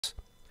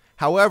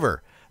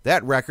However,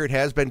 that record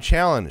has been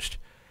challenged.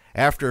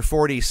 After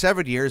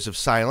 47 years of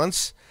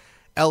silence,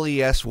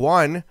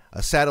 LES-1,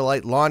 a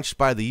satellite launched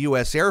by the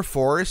U.S. Air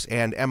Force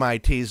and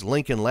MIT's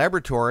Lincoln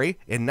Laboratory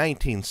in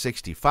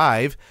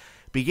 1965,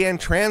 began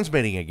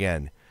transmitting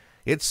again.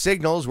 Its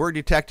signals were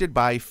detected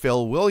by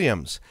Phil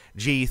Williams,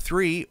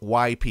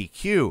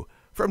 G3YPQ,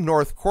 from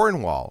North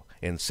Cornwall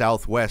in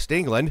southwest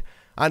England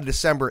on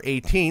December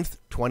 18,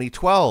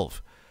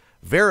 2012,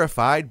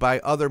 verified by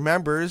other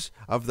members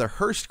of the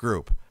Hearst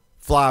Group,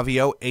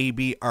 Flavio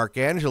AB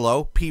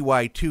Arcangelo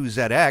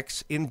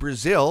PY2ZX in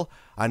Brazil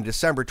on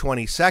December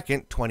 22,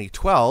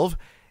 2012,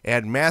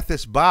 and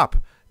Mathis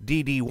Bopp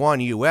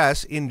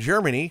DD1US in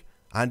Germany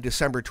on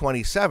December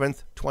 27,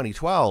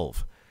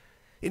 2012.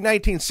 In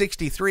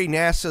 1963,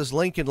 NASA's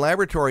Lincoln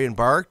Laboratory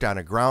embarked on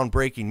a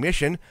groundbreaking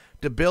mission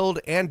to build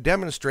and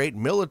demonstrate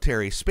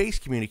military space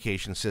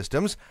communication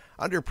systems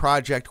under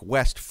Project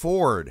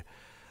Westford.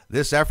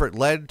 This effort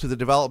led to the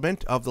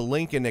development of the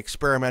Lincoln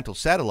Experimental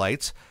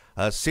Satellites,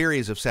 a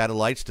series of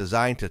satellites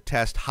designed to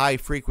test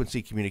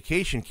high-frequency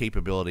communication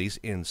capabilities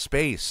in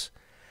space.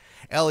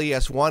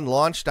 LES-1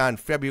 launched on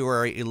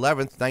February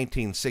 11,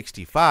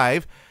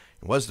 1965,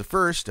 and was the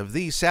first of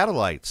these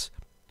satellites.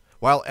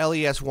 While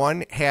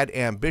LES-1 had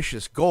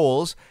ambitious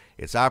goals,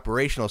 its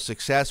operational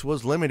success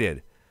was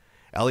limited.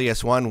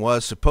 LES-1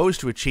 was supposed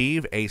to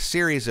achieve a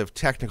series of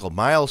technical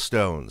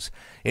milestones,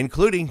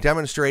 including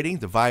demonstrating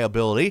the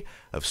viability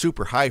of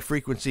super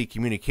high-frequency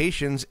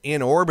communications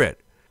in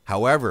orbit.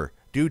 However,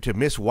 due to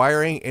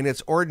miswiring in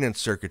its ordnance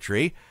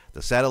circuitry,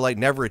 the satellite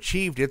never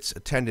achieved its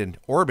intended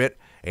orbit,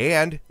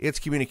 and its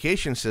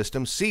communication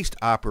system ceased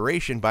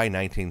operation by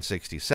 1967.